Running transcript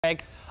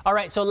Greg. All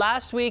right, so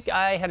last week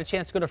I had a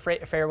chance to go to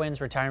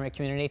Fairwind's retirement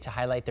community to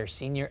highlight their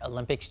Senior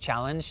Olympics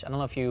Challenge. I don't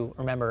know if you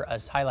remember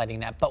us highlighting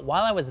that, but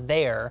while I was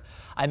there,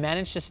 I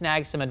managed to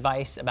snag some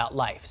advice about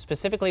life,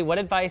 specifically what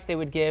advice they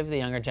would give the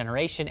younger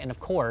generation. And of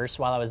course,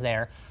 while I was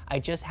there, I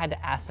just had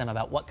to ask them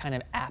about what kind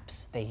of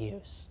apps they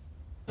use.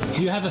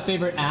 Do you have a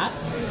favorite app?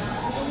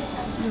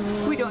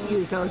 We don't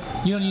use those.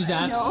 You don't use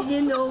apps? No.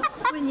 You know,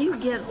 when you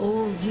get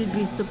old, you'd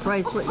be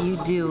surprised what you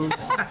do.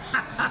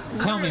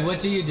 Tell me,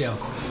 what do you do?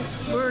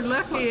 We're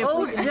lucky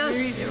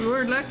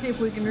if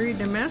we can read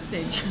the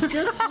message.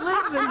 Just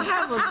live and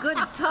have a good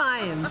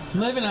time.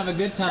 Live and have a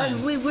good time.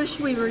 And we wish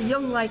we were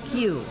young like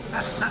you.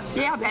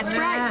 Yeah, that's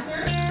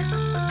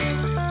right.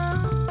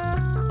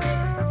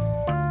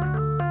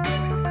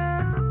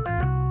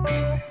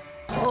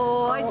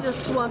 Oh, I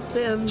just want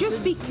them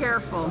Just be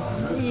careful.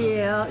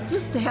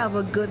 just to have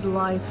a good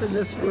life in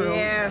this world.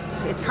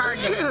 Yes, it's hard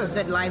to have a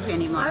good life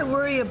anymore. I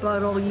worry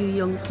about all you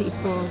young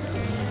people.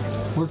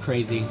 We're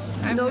crazy.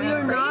 No,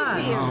 you're not.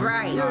 Crazy is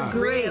right. You're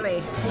great.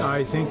 Really.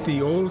 I think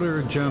the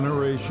older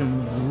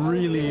generation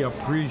really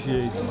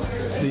appreciates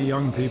the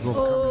young people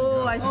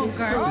Oh, coming I up. think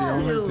The so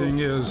only too. thing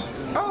is,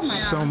 Oh, my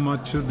so God.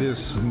 much of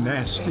this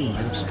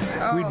nastiness,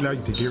 we'd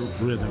like to get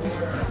rid of.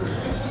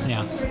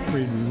 Yeah.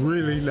 We'd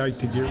really like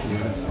to get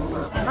rid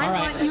of. All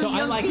right, You so I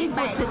young like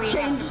people to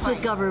change the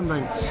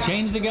government.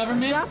 change the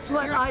government. That's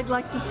what I'd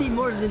like to see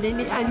more than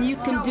any, and you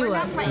can do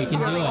it. We can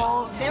You're do it.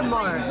 all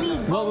smart.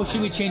 What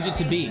should we change it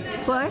to be?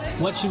 What?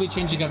 What should we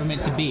change the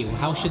government to be?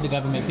 How should the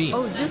government be?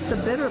 Oh, just a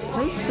better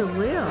place to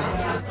live.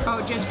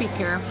 Oh, just be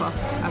careful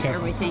of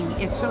everything.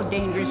 It's so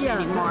dangerous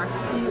anymore.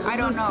 I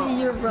don't know.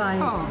 See, you're right.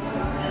 Oh,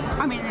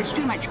 I mean, there's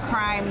too much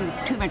crime,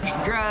 too much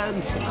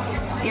drugs,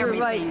 You're everything,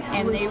 right.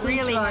 and they Lucy's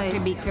really have right. to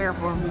be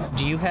careful.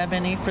 Do you have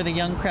any for the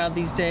young crowd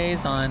these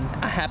days on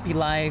a happy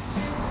life,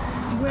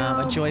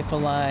 Well, a joyful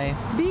life?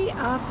 be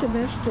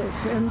optimistic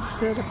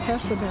instead of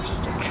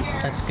pessimistic.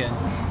 That's good.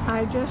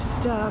 I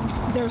just,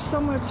 there's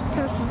so much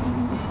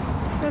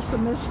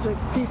pessimistic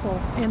people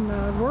in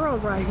the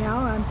world right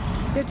now,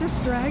 and it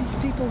just drags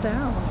people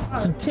down.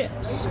 Some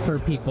tips for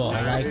people.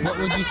 Like, what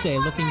would you say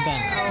looking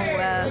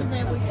back?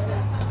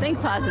 Think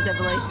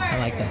positively. I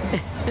like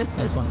that.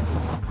 That's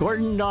wonderful.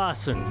 Gordon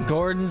Dawson.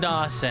 Gordon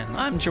Dawson.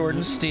 I'm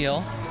Jordan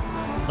Steele.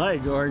 Hi,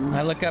 Gordon.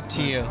 I look up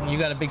to you. You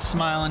got a big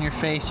smile on your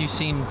face. You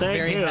seem Thank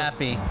very you.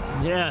 happy.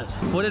 Yes.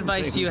 What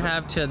advice do you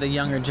have to the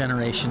younger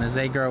generation as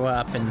they grow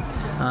up and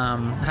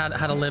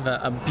how to live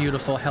a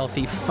beautiful,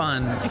 healthy,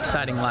 fun,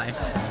 exciting life?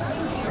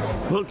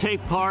 We'll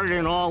take part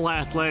in all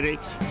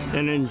athletics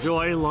and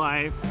enjoy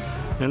life.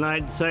 And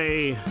I'd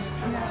say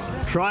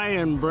try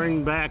and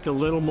bring back a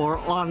little more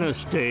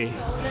honesty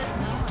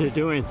to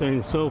doing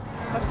things. So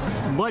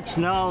much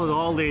now with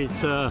all these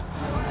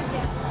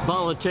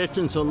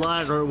politicians, a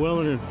lot are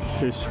willing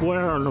to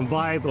swear on the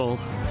Bible.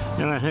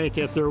 And I think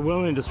if they're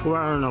willing to swear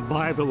on the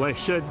Bible, they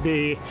should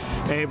be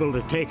able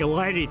to take a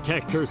lie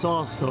detectors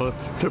also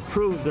to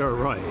prove they're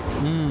right.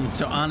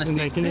 So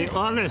honesty. And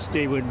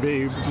honesty would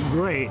be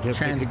great if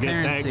they could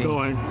get that Transparency.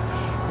 going.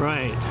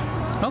 Right.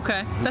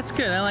 Okay, that's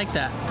good. I like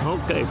that.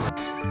 Okay.